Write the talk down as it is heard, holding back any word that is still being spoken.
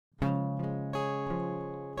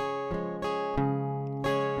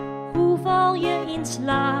val je in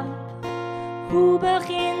slaap? Hoe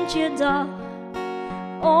begint je dag?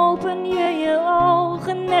 Open je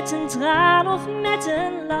ogen met een traan of met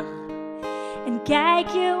een lach? En kijk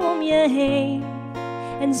je om je heen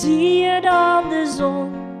en zie je dan de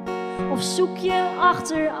zon? Of zoek je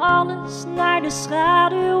achter alles naar de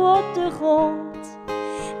schaduw op de grond?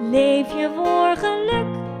 Leef je voor geluk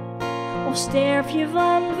of sterf je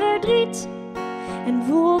van verdriet? En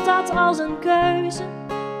voelt dat als een keuze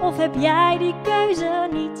of heb jij die keuze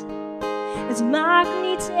niet? Het maakt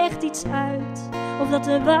niet echt iets uit of dat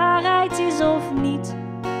de waarheid is of niet.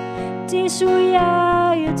 Het is hoe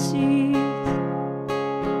jij het ziet.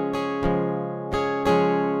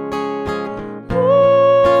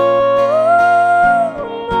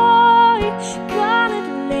 Mooi kan het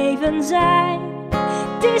leven zijn.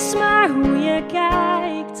 Het is maar hoe je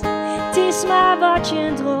kijkt. Het is maar wat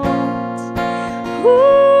je droomt.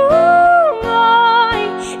 Mooi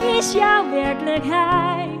is jouw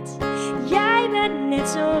werkelijkheid. Jij bent net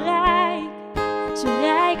zo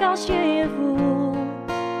rijk als je je voelt.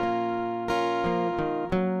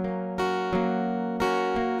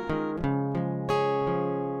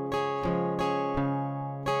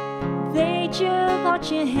 Weet je wat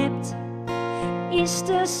je hebt? Is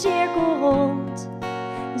de cirkel rond?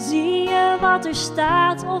 Zie je wat er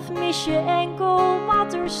staat of mis je enkel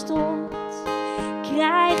wat er stond?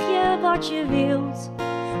 Krijg je wat je wilt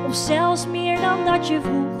of zelfs meer dan dat je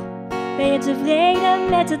vroeg? Ben je tevreden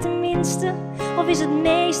met het minste of is het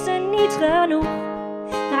meeste niet genoeg?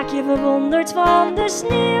 Raak je verwonderd van de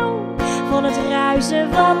sneeuw, van het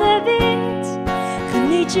ruisen van de wind?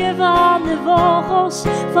 Geniet je van de vogels,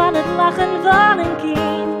 van het lachen van een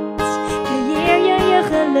kind? Creëer je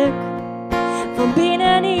geluk van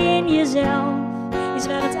binnen in jezelf, is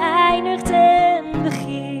waar het eindigt en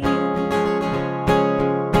begint.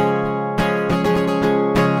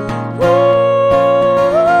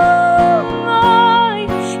 Mooi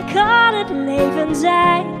kan het leven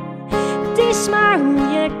zijn. Het is maar hoe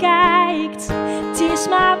je kijkt, het is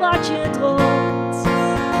maar wat je droomt.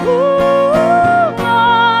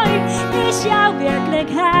 Mooi is jouw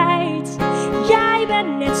werkelijkheid. Jij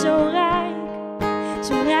bent net zo rijk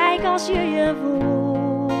als je je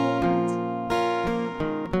voelt.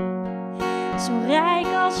 Zo rijk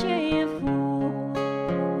als je je voelt.